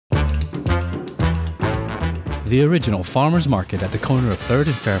The original Farmers Market at the corner of 3rd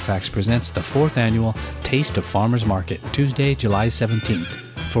and Fairfax presents the 4th annual Taste of Farmers Market, Tuesday, July 17th.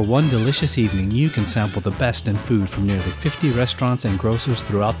 For one delicious evening, you can sample the best in food from nearly 50 restaurants and grocers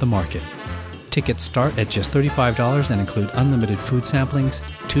throughout the market. Tickets start at just $35 and include unlimited food samplings,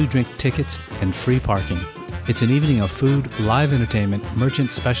 2-drink tickets, and free parking. It's an evening of food, live entertainment,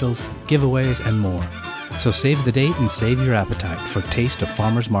 merchant specials, giveaways, and more. So save the date and save your appetite for Taste of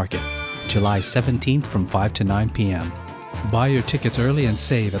Farmers Market, July 17th from 5 to 9 p.m. Buy your tickets early and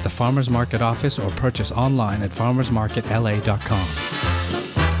save at the Farmers Market office or purchase online at farmersmarketla.com.